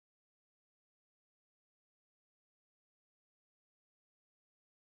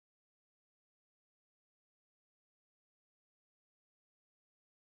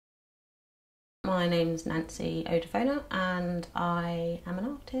my name's Nancy Odufona and I am an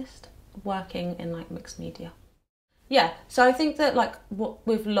artist working in like mixed media. Yeah, so I think that like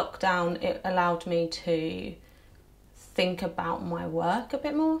with lockdown it allowed me to think about my work a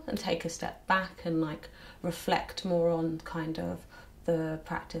bit more and take a step back and like reflect more on kind of the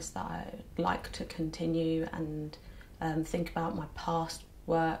practice that I'd like to continue and think about my past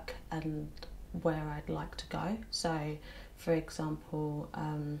work and where I'd like to go. So for example,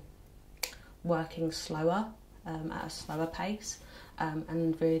 working slower, at a slower pace,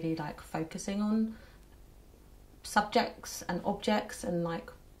 and really like focusing on subjects and objects and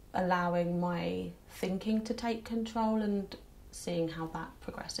like allowing my thinking to take control and seeing how that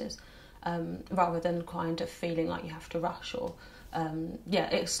progresses, rather than kind of feeling like you have to rush or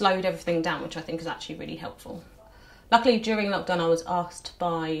it slowed everything down, which I think is actually really helpful. Luckily during lockdown I was asked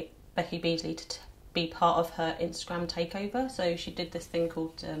by Becky Beasley to be part of her Instagram takeover, so she did this thing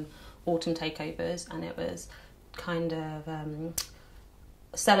called Autumn Takeovers, and it was kind of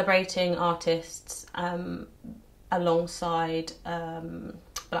celebrating artists alongside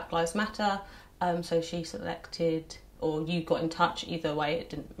Black Lives Matter. So she selected, or you got in touch, either way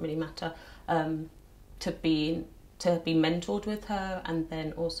it didn't really matter, to be mentored with her and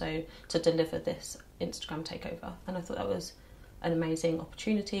then also to deliver this Instagram takeover. And I thought that was an amazing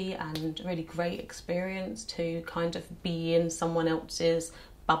opportunity and really great experience to kind of be in someone else's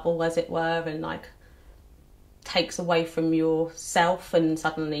bubble, as it were, and like takes away from yourself and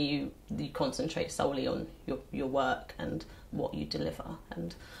suddenly you concentrate solely on your work and what you deliver.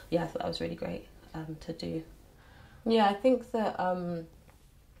 And yeah, I thought that was really great to do. Yeah, I think that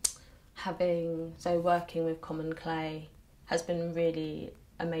working with Common Clay has been really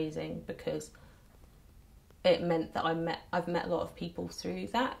amazing because it meant that I've met a lot of people through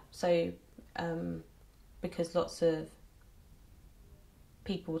that. So because lots of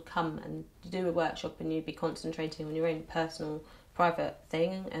people would come and do a workshop and you'd be concentrating on your own personal private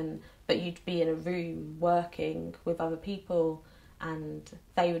thing, but you'd be in a room working with other people and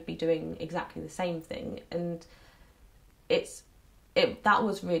they would be doing exactly the same thing, and that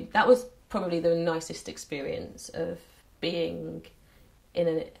was probably the nicest experience of being in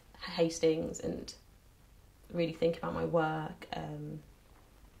a Hastings and really think about my work,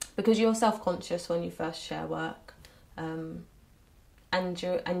 because you're self-conscious when you first share work, and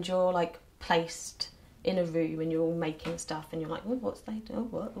you're like placed in a room and you're all making stuff and you're like, well, what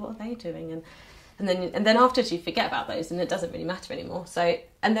are they doing, and then afterwards you forget about those and it doesn't really matter anymore. So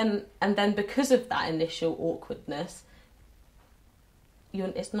and then because of that initial awkwardness,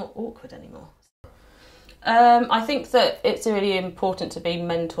 it's not awkward anymore. I think that it's really important to be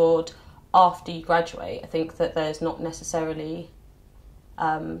mentored after you graduate. I think that there's not necessarily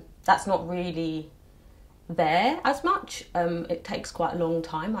that's not really there as much. It takes quite a long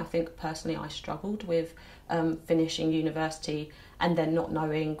time. I think personally I struggled with finishing university and then not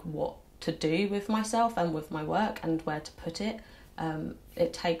knowing what to do with myself and with my work and where to put it.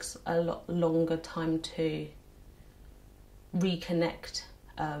 It takes a lot longer time to reconnect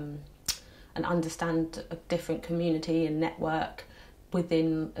and understand a different community and network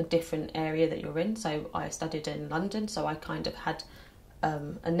within a different area that you're in. So I studied in London, so I kind of had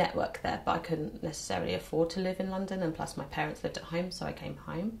a network there, but I couldn't necessarily afford to live in London, and plus my parents lived at home, so I came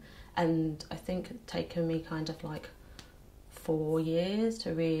home. And I think it's taken me kind of like 4 years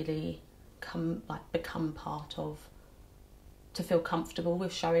to really become part of, to feel comfortable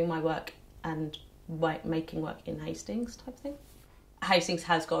with showing my work and making work in Hastings type thing. Hastings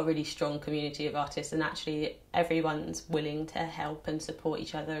has got a really strong community of artists, and actually everyone's willing to help and support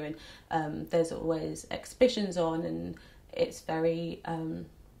each other, and there's always exhibitions on, and it's very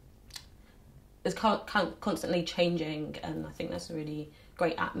it's constantly changing, and I think that's a really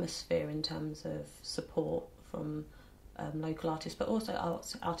great atmosphere in terms of support from local artists, but also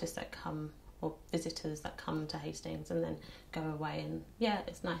artists that come, or visitors that come to Hastings and then go away, and yeah,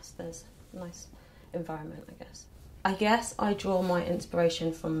 it's nice. There's a nice environment, I guess I draw my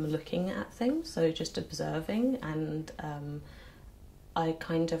inspiration from looking at things, so just observing, and I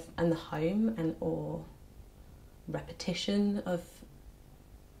kind of, and the home and or repetition of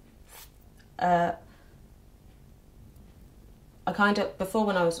I kind of, before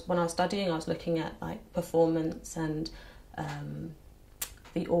when I was studying, I was looking at like performance and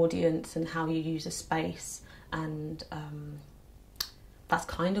the audience and how you use a space, and that's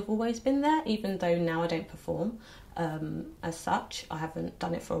kind of always been there, even though now I don't perform as such. I haven't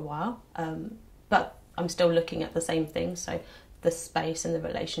done it for a while, but I'm still looking at the same thing, so the space and the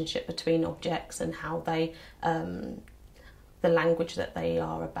relationship between objects and how they, the language that they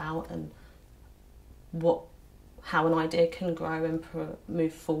are about, and how an idea can grow and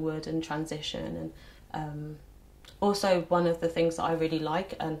move forward and transition. And also one of the things that I really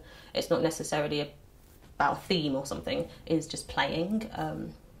like, and it's not necessarily about a theme or something, is just playing.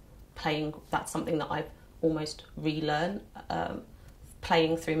 Playing, that's something that I've almost relearned,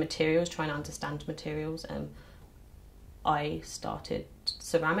 playing through materials, trying to understand materials. I started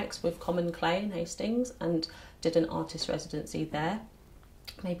ceramics with Common Clay in Hastings and did an artist residency there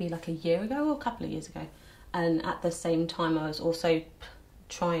maybe like a year ago or a couple of years ago. And at the same time I also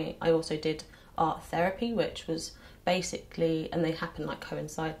did art therapy, which was basically, and they happen like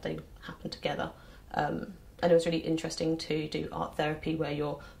coincide, they happen together. And it was really interesting to do art therapy where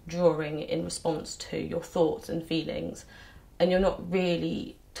you're drawing in response to your thoughts and feelings, and you're not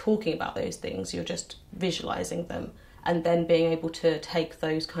really talking about those things, you're just visualising them, and then being able to take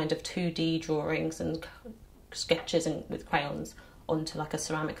those kind of 2D drawings and sketches with crayons onto like a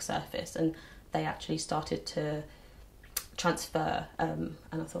ceramic surface, and they actually started to transfer, and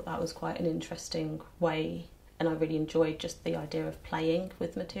I thought that was quite an interesting way, and I really enjoyed just the idea of playing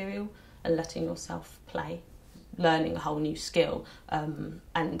with material and letting yourself play, learning a whole new skill,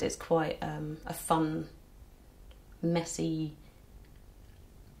 and it's quite a fun, messy,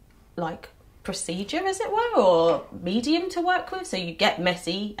 like procedure, as it were, or medium to work with. So you get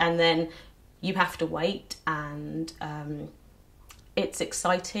messy and then you have to wait, and it's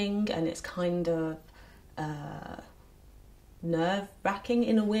exciting, and it's kind of nerve-wracking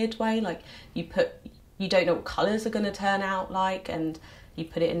in a weird way. Like you don't know what colours are going to turn out like, and you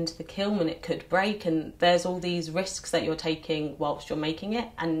put it into the kiln and it could break, and there's all these risks that you're taking whilst you're making it,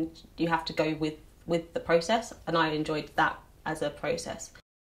 and you have to go with the process, and I enjoyed that as a process.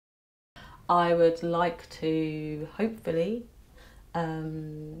 I would like to hopefully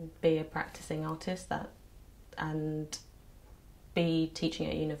be a practicing artist and be teaching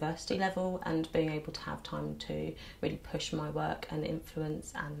at university level, and being able to have time to really push my work and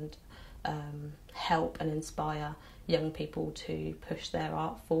influence and help and inspire young people to push their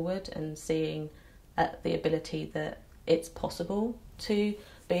art forward, and seeing the ability that it's possible to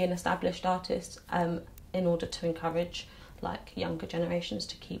be an established artist, in order to encourage like younger generations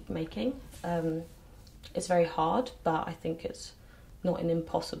to keep making. It's very hard, but I think it's not an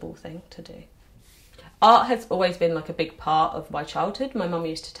impossible thing to do. Art has always been like a big part of my childhood. My mum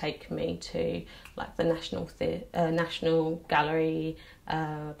used to take me to like the National Gallery,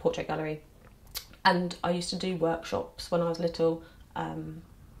 Portrait Gallery, and I used to do workshops when I was little, in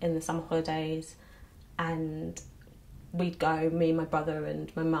the summer holidays, and we'd go, me and my brother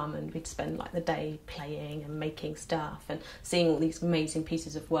and my mum, and we'd spend like the day playing and making stuff and seeing all these amazing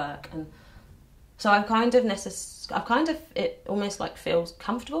pieces of work. And so it almost like feels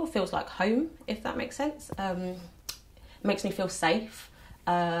comfortable, feels like home, if that makes sense. It makes me feel safe,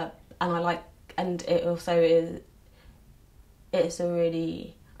 and it also is, it's a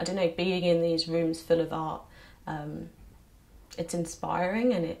really, I don't know, being in these rooms full of art, it's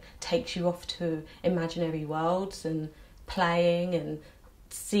inspiring, and it takes you off to imaginary worlds and playing and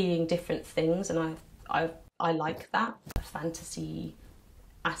seeing different things, and I like that fantasy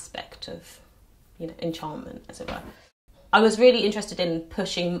aspect of, enchantment, as it were. I was really interested in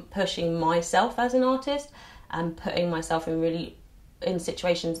pushing myself as an artist, and putting myself in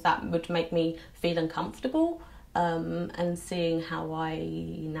situations that would make me feel uncomfortable, and seeing how I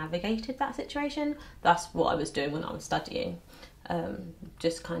navigated that situation. That's what I was doing when I was studying,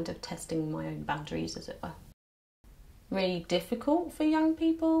 just kind of testing my own boundaries, as it were. Really difficult for young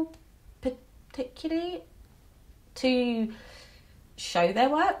people, particularly, to show their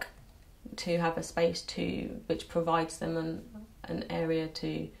work, to have a space which provides them an area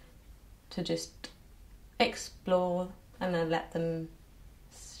to just explore and then let them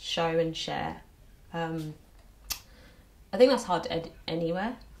show and share. I think that's hard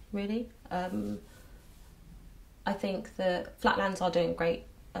anywhere, really. I think the Flatlands are doing great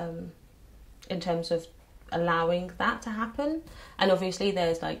in terms of allowing that to happen, and obviously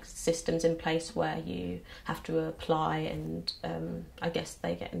there's like systems in place where you have to apply, and I guess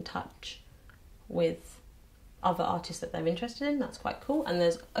they get in touch with other artists that they're interested in. That's quite cool. And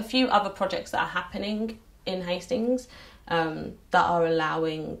there's a few other projects that are happening in Hastings that are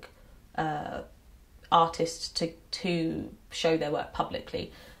allowing artists to show their work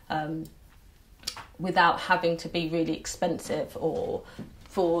publicly, without having to be really expensive or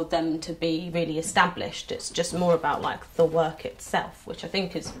for them to be really established. It's just more about like the work itself, which I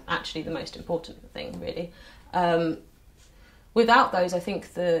think is actually the most important thing, really. Without those, I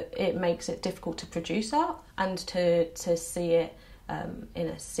think that it makes it difficult to produce art, and to see it in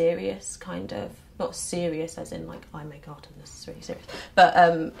a serious kind of, not serious as in like I make art and this is really serious, but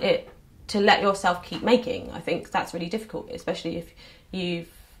to let yourself keep making. I think that's really difficult, especially if you've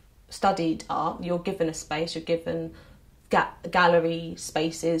studied art. You're given a space, you're given gallery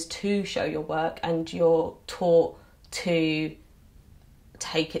spaces to show your work, and you're taught to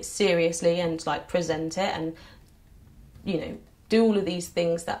take it seriously and like present it, and do all of these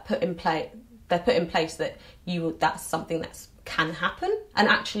things that they're put in place that that's something that can happen. And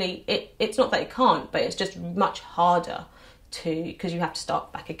actually it's not that it can't, but it's just much harder because you have to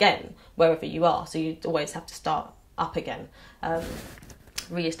start back again wherever you are, so you always have to start up again,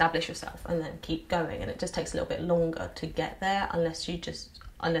 re-establish yourself, and then keep going, and it just takes a little bit longer to get there, unless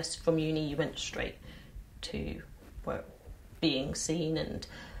from uni you went straight to being seen and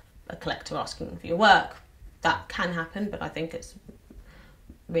a collector asking for your work. That can happen, but I think it's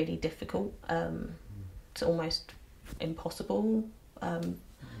really difficult. It's almost impossible.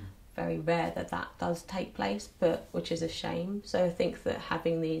 Very rare that does take place, but which is a shame. So I think that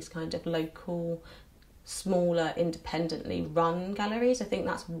having these kind of local, smaller, independently run galleries, I think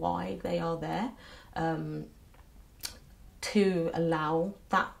that's why they are there, to allow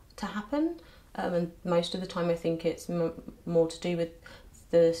that to happen. And most of the time I think it's more to do with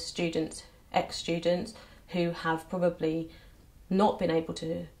the students, ex-students, who have probably not been able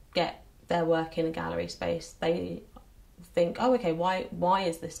to get their work in a gallery space. They think, oh, okay, why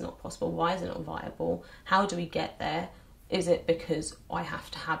is this not possible? Why is it not viable? How do we get there? Is it because I have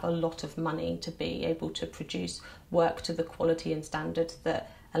to have a lot of money to be able to produce work to the quality and standards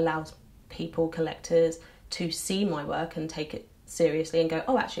that allows people, collectors, to see my work and take it seriously and go,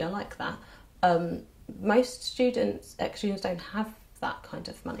 oh, actually, I like that. Most students, ex-students, don't have that kind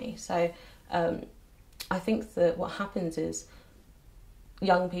of money. So I think that what happens is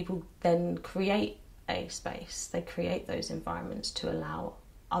young people then create a space. They create those environments to allow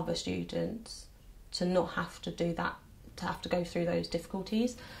other students to not have to do that, to have to go through those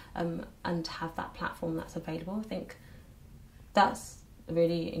difficulties, and to have that platform that's available. I think that's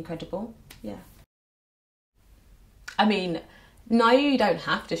really incredible. Yeah. I mean, no, you don't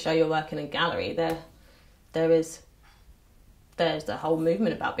have to show your work in a gallery. There's a whole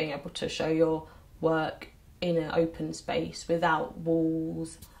movement about being able to show your work in an open space without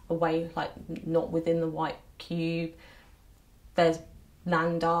walls, away, like not within the white cube. There's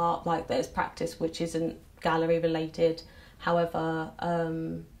land art, like there's practice which isn't gallery related. However,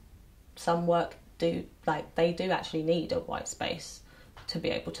 some work do actually need a white space to be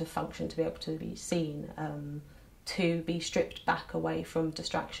able to function, to be able to be seen, to be stripped back away from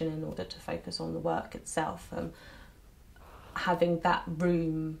distraction in order to focus on the work itself. Having that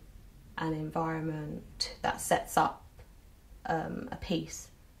room and environment that sets up a piece,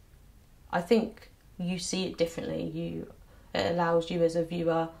 I think you see it differently. It allows you as a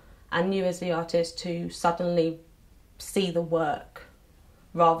viewer and you as the artist to suddenly see the work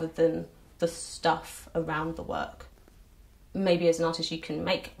rather than the stuff around the work. Maybe as an artist you can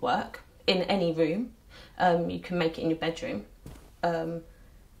make work in any room, you can make it in your bedroom,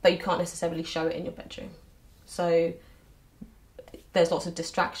 but you can't necessarily show it in your bedroom. So there's lots of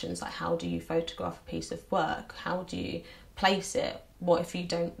distractions, like how do you photograph a piece of work? How do you place it? What if you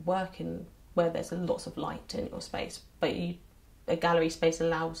don't work in where there's lots of light in your space, but a gallery space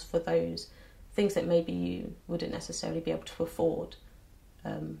allows for those things that maybe you wouldn't necessarily be able to afford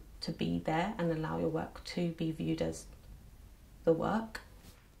to be there and allow your work to be viewed as the work.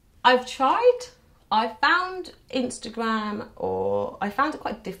 I've tried. I found Instagram, I found it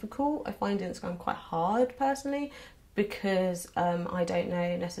quite difficult. I find Instagram quite hard personally because I don't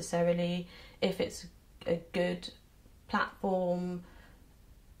know necessarily if it's a good platform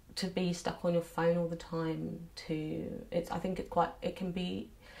to be stuck on your phone all the time. I think it can be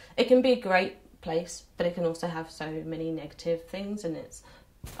a great place, but it can also have so many negative things, and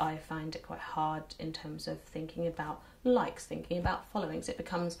I find it quite hard in terms of thinking about likes, thinking about followings. It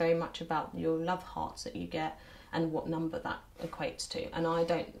becomes very much about your love hearts that you get and what number that equates to, and I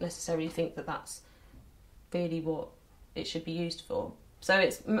don't necessarily think that that's really what it should be used for. So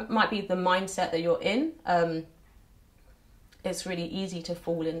it might be the mindset that you're in. It's really easy to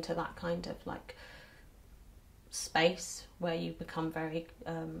fall into that kind of like space where you become very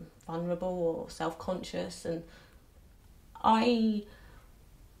vulnerable or self-conscious, and I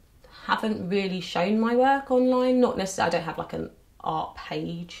haven't really shown my work online. Not necessarily, I don't have like an art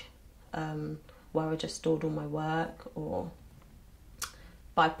page where I just stored all my work,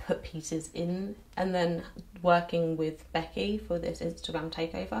 but I put pieces in. And then working with Becky for this Instagram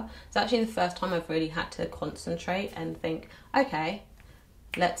takeover, it's actually the first time I've really had to concentrate and think, okay,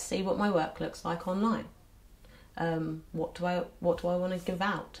 let's see what my work looks like online. What do I want to give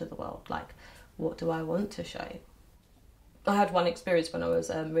out to the world? Like, what do I want to show? I had one experience when I was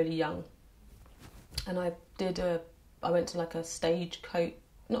really young, and I went to like a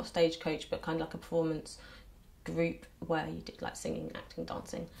not stagecoach, but kind of like a performance group where you did like singing, acting,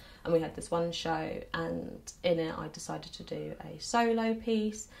 dancing, and we had this one show, and in it I decided to do a solo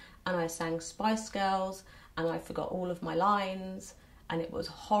piece, and I sang Spice Girls, and I forgot all of my lines, and it was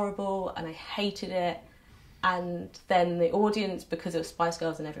horrible, and I hated it. And then the audience, because it was Spice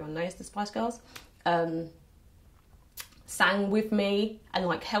Girls and everyone knows the Spice Girls, sang with me and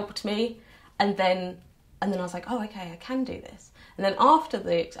like helped me, and then I was like, oh, okay, I can do this. And then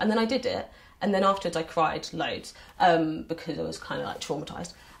and then I did it, and then afterwards I cried loads because I was kind of like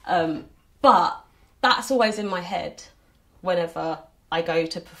traumatised. But that's always in my head whenever I go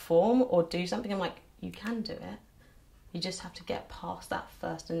to perform or do something. I'm like, you can do it. You just have to get past that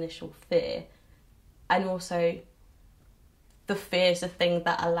first initial fear. And also, the fear is the thing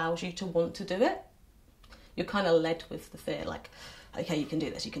that allows you to want to do it. You're kind of led with the fear, like, okay, you can do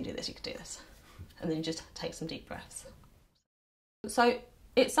this, you can do this, you can do this. And then you just take some deep breaths. So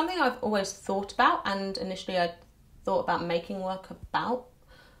it's something I've always thought about, and initially I thought about making work about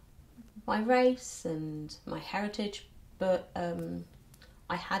my race and my heritage, but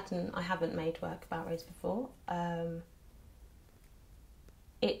I haven't made work about race before.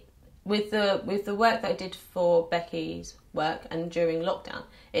 With the work that I did for Becky's work and during lockdown,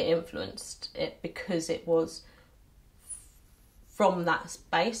 it influenced it because it was from that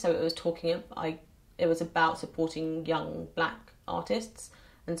space. So it was about supporting young black artists,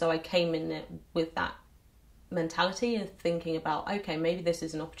 and so I came in it with that mentality of thinking about, okay, maybe this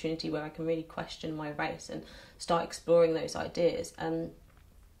is an opportunity where I can really question my race and start exploring those ideas. And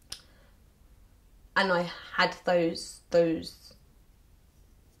I had those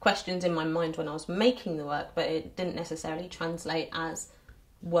questions in my mind when I was making the work, but it didn't necessarily translate as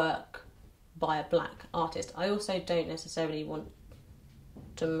work by a black artist. I also don't necessarily want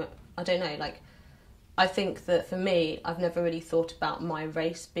to, I don't know, like, I think that for me, I've never really thought about my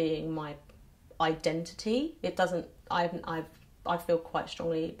race being my identity. It doesn't, I feel quite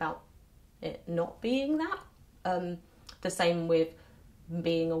strongly about it not being that. The same with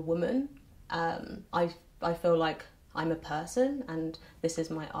being a woman. I feel like I'm a person, and this is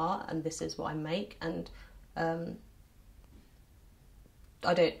my art, and this is what I make, and I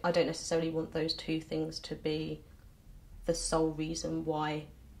don't necessarily want those two things to be the sole reason why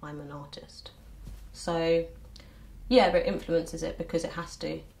I'm an artist. So yeah, but it influences it because it has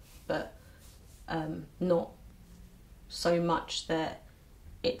to, but not so much that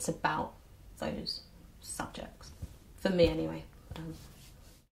it's about those subjects, for me anyway.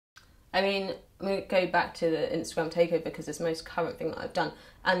 I mean, I'm going to go back to the Instagram takeover because it's the most current thing that I've done.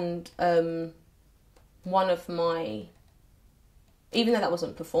 And one of my, even though that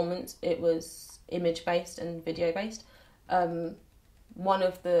wasn't performance, it was image-based and video-based, one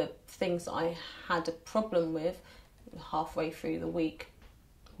of the things that I had a problem with halfway through the week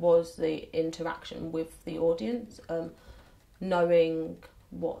was the interaction with the audience, knowing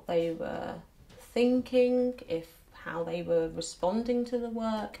what they were thinking, how they were responding to the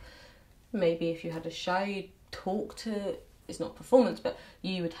work. Maybe if you had a show, you'd talk to, it's not performance, but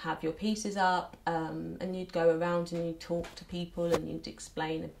you would have your pieces up, and you'd go around and you'd talk to people and you'd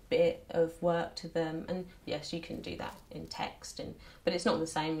explain a bit of work to them. And yes, you can do that in text, but it's not the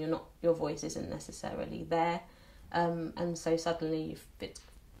same. Your voice isn't necessarily there, and so suddenly it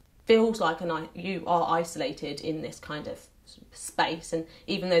feels like you are isolated in this kind of space. And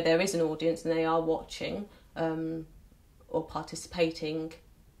even though there is an audience and they are watching or participating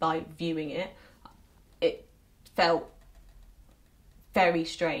by viewing it, it felt very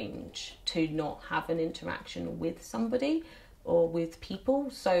strange to not have an interaction with somebody or with people.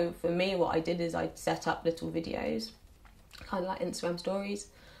 So for me, what I did is I set up little videos, kind of like Instagram stories,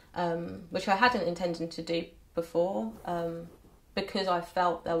 which I hadn't intended to do before, because I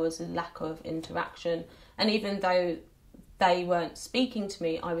felt there was a lack of interaction. And even though they weren't speaking to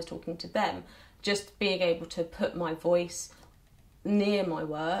me, I was talking to them. Just being able to put my voice near my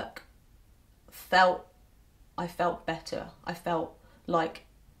work, I felt better. I felt like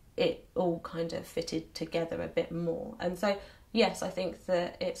it all kind of fitted together a bit more. And so yes, I think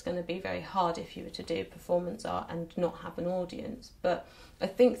that it's going to be very hard if you were to do performance art and not have an audience, but I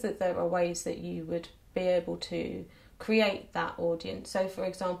think that there are ways that you would be able to create that audience. So for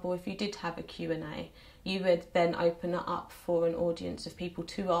example, if you did have a Q&A, you would then open it up for an audience of people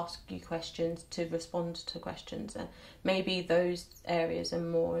to ask you questions, to respond to questions, and maybe those areas are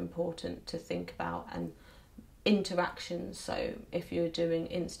more important to think about. And interactions, so if you're doing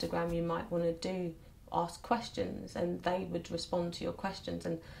Instagram, you might want to ask questions and they would respond to your questions,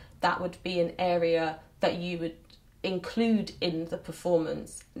 and that would be an area that you would include in the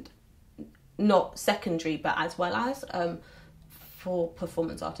performance, not secondary, but as well as for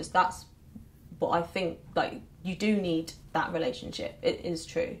performance artists. That's what I think. Like, you do need that relationship. It is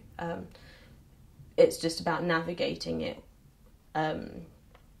true. It's just about navigating it,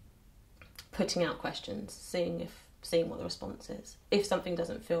 putting out questions, seeing what the response is. If something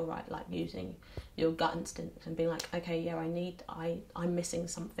doesn't feel right, like using your gut instinct and being like, okay, yeah, I'm missing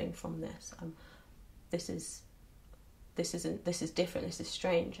something from this. This is different. This is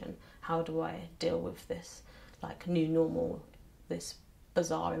strange, and how do I deal with this, like, new normal, this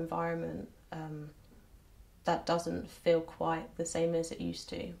bizarre environment that doesn't feel quite the same as it used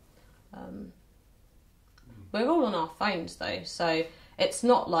to. We're all on our phones though, so it's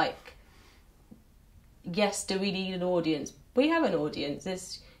not like, yes, do we need an audience? We have an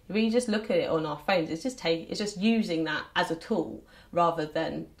audience. We just look at it on our phones. It's just using that as a tool rather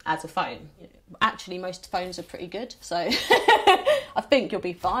than as a phone. Actually, most phones are pretty good, so I think you'll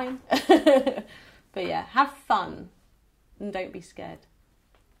be fine. But yeah, have fun and don't be scared.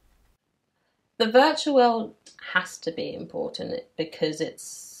 The virtual world has to be important because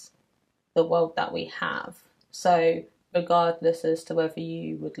it's the world that we have. So regardless as to whether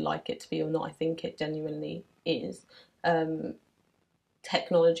you would like it to be or not, I think it genuinely is.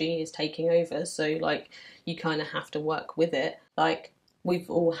 Technology is taking over, so like, you kind of have to work with it. Like, we've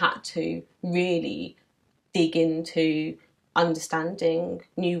all had to really dig into understanding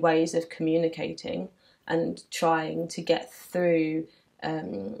new ways of communicating and trying to get through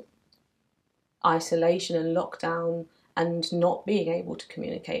isolation and lockdown and not being able to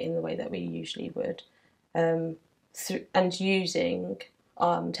communicate in the way that we usually would. And using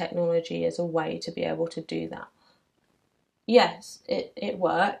technology as a way to be able to do that. Yes, it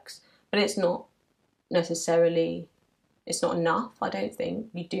works, but it's not necessarily, it's not enough, I don't think.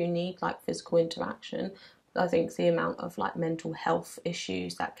 You do need, like, physical interaction. I think the amount of, like, mental health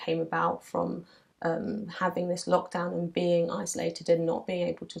issues that came about from having this lockdown and being isolated and not being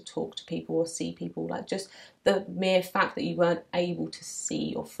able to talk to people or see people, like, just the mere fact that you weren't able to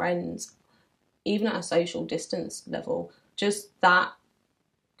see your friends, even at a social distance level, just that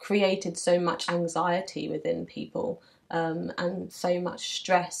created so much anxiety within people, and so much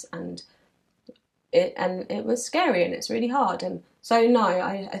stress, and it was scary, and it's really hard. And so no,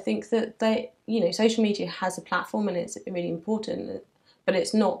 I think that social media has a platform and it's really important, but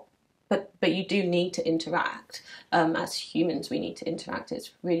it's not. But you do need to interact. As humans, we need to interact.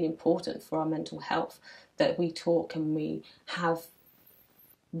 It's really important for our mental health that we talk and we have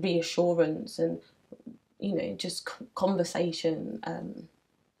reassurance and, just conversation,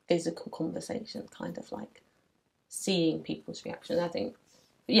 physical conversation, kind of like seeing people's reactions. I think,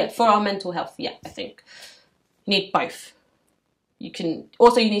 for our mental health, I think you need both. You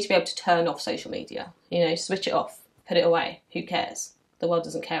need to be able to turn off social media, switch it off, put it away. Who cares? The world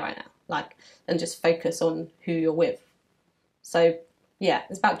doesn't care right now. And just focus on who you're with. So,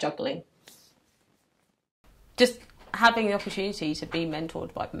 it's about juggling. Just having the opportunity to be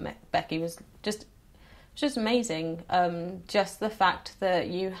mentored by Becky was just amazing. Just the fact that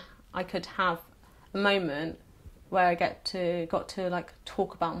I could have a moment where I got to like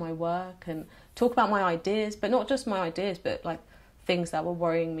talk about my work and talk about my ideas, but not just my ideas, but like things that were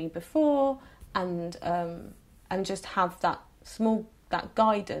worrying me before, and just have that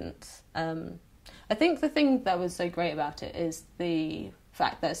guidance. I think the thing that was so great about it is the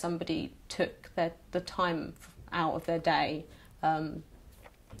fact that somebody took the time out of their day to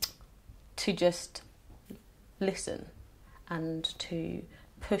just listen and to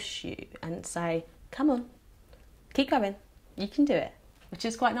push you and say, come on, keep going, you can do it, which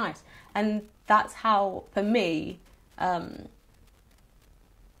is quite nice. And that's how, for me, when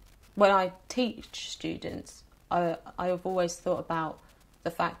I teach students, I've always thought about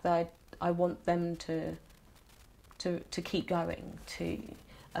the fact that I want them to keep going, to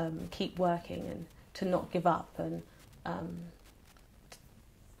keep working, and to not give up. And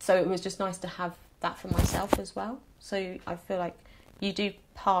so it was just nice to have that for myself as well. So I feel like you do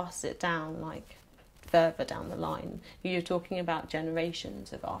pass it down, like, further down the line. You're talking about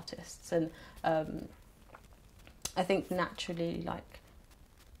generations of artists, and I think naturally, like,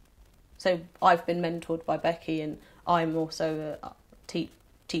 so I've been mentored by Becky, and I'm also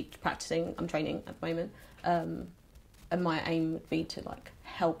practicing. I'm training at the moment, and my aim would be to like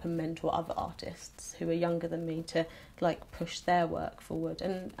help and mentor other artists who are younger than me to like push their work forward.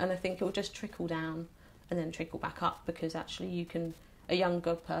 And I think it will just trickle down and then trickle back up, because actually a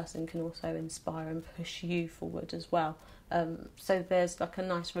younger person can also inspire and push you forward as well. So there's like a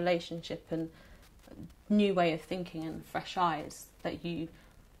nice relationship and new way of thinking and fresh eyes that you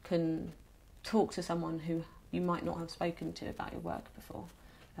can talk to someone who you might not have spoken to about your work before.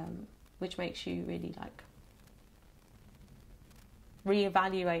 which makes you really like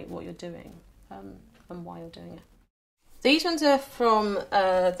reevaluate what you're doing and why you're doing it. These ones are from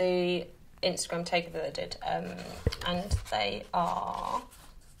the Instagram takeover that I did, and they are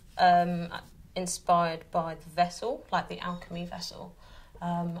inspired by the vessel, like the alchemy vessel.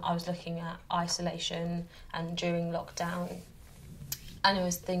 I was looking at isolation and during lockdown, and I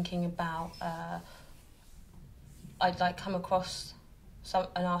was thinking about I'd like come across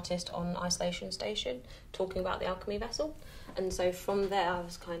an artist on Isolation Station talking about the alchemy vessel, and so from there I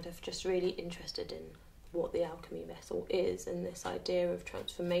was kind of just really interested in what the alchemy vessel is and this idea of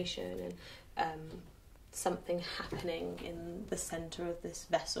transformation and something happening in the centre of this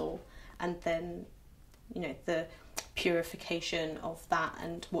vessel, and then the purification of that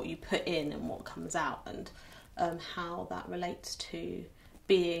and what you put in and what comes out, and how that relates to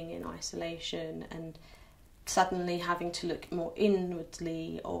being in isolation and suddenly having to look more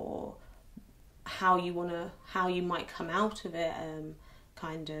inwardly, or how you might come out of it,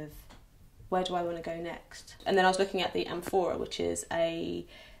 kind of where do I want to go next. And then I was looking at the amphora, which is a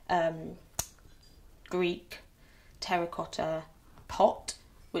Greek terracotta pot,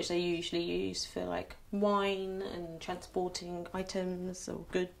 which they usually use for like wine and transporting items or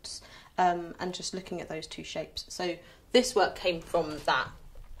goods, and just looking at those two shapes. So this work came from that.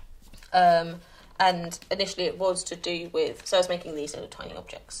 And initially it was to do with, so I was making these little tiny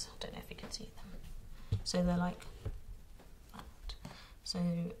objects. I don't know if you can see them. So they're like that. So,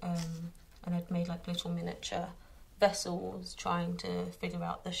 and I'd made like little miniature vessels, trying to figure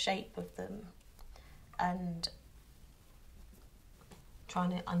out the shape of them and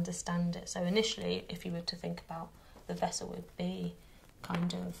trying to understand it. So initially, if you were to think about the vessel, it would be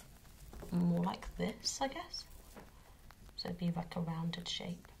kind of more like this, I guess. So it'd be like a rounded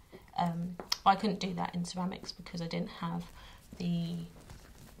shape. I couldn't do that in ceramics because I didn't have the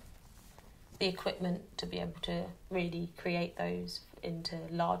equipment to be able to really create those into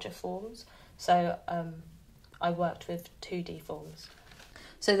larger forms. So I worked with 2D forms.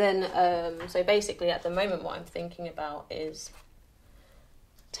 So then, so basically at the moment what I'm thinking about is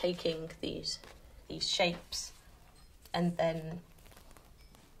taking these shapes, and then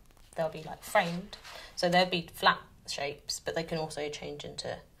they'll be like framed. So they'll be flat shapes, but they can also change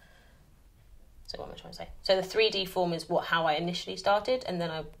into... So what am I trying to say? So the 3D form is how I initially started, and then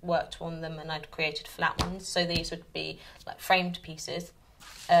I worked on them and I'd created flat ones. So these would be like framed pieces.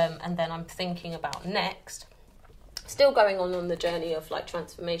 And then I'm thinking about next, still going on the journey of like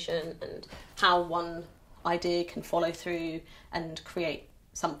transformation and how one idea can follow through and create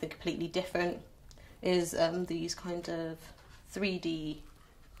something completely different, is these kind of 3D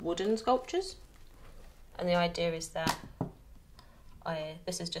wooden sculptures. And the idea is that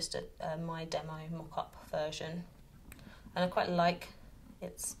this is just my demo mock-up version, and I quite like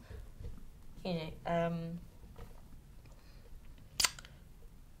its, the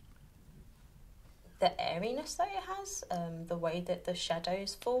airiness that it has, the way that the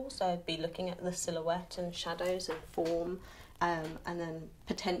shadows fall. So I'd be looking at the silhouette and shadows and form, and then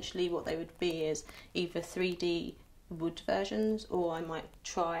potentially what they would be is either 3D wood versions, or I might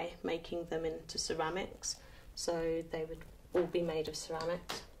try making them into ceramics. So they would all be made of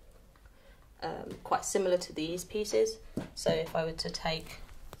ceramics, quite similar to these pieces. So if I were to take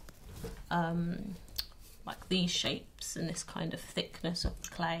like these shapes and this kind of thickness of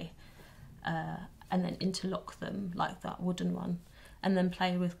clay, and then interlock them like that wooden one, and then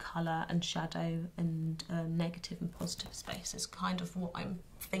play with colour and shadow and negative and positive space, is kind of what I'm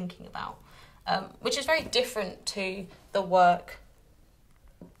thinking about, which is very different to the work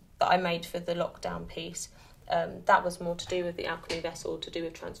that I made for the lockdown piece. That was more to do with the alchemy vessel, to do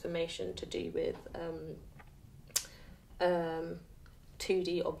with transformation, to do with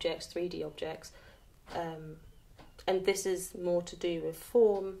 2D objects, 3D objects. And this is more to do with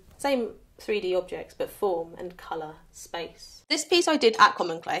form, same 3D objects, but form and colour, space. This piece I did at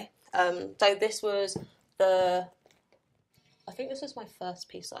Common Clay. So this was I think this was my first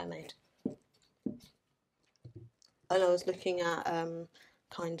piece that I made. And I was looking at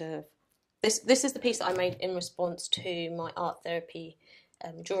kind of, This is the piece that I made in response to my art therapy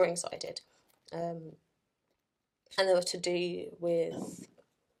drawings that I did. And they were to do with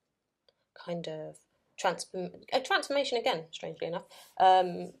kind of transformation again, strangely enough.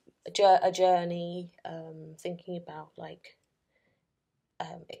 A journey, thinking about like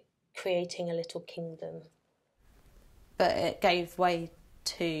creating a little kingdom. But it gave way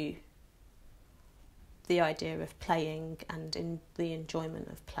to the idea of playing and in the enjoyment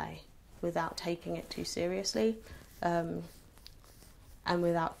of play, without taking it too seriously, and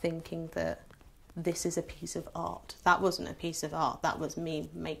without thinking that this is a piece of art. That wasn't a piece of art, that was me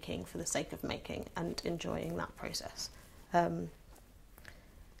making for the sake of making and enjoying that process.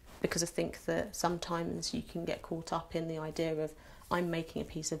 Because I think that sometimes you can get caught up in the idea of, I'm making a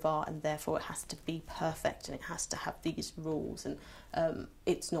piece of art and therefore it has to be perfect and it has to have these rules, and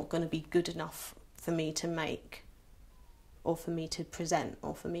it's not going to be good enough for me to make or for me to present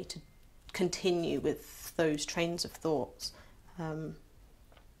or for me to continue with those trains of thoughts. And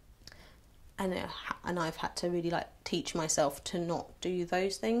I've had to really teach myself to not do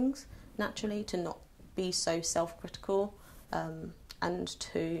those things naturally, to not be so self-critical, and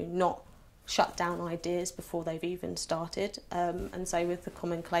to not shut down ideas before they've even started. And so with the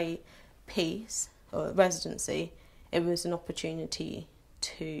Common Clay piece or residency, it was an opportunity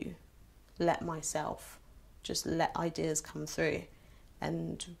to let myself just let ideas come through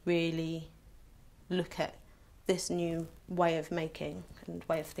and really look at this new way of making and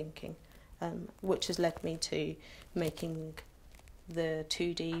way of thinking, which has led me to making the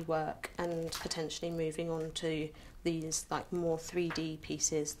 2D work and potentially moving on to these more 3D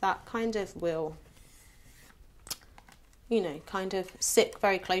pieces that kind of will, kind of sit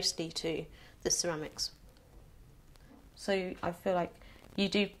very closely to the ceramics. So I feel like you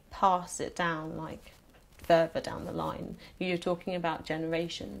do pass it down further down the line. You're talking about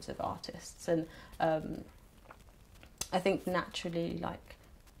generations of artists, and I think naturally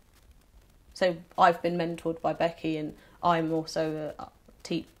so I've been mentored by Becky, and I'm also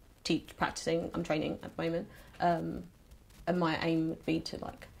practicing. I'm training at the moment, and my aim would be to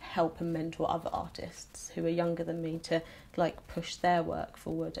help and mentor other artists who are younger than me to push their work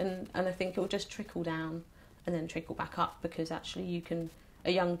forward, and I think it will just trickle down and then trickle back up, because actually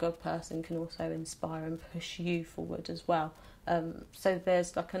a younger person can also inspire and push you forward as well. So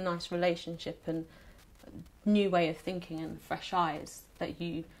there's a nice relationship and new way of thinking and fresh eyes that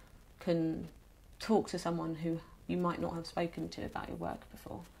you can talk to someone who you might not have spoken to about your work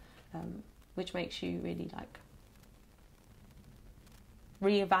before, which makes you really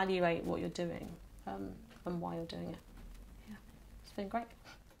reevaluate what you're doing, and why you're doing it. Yeah, it's been great.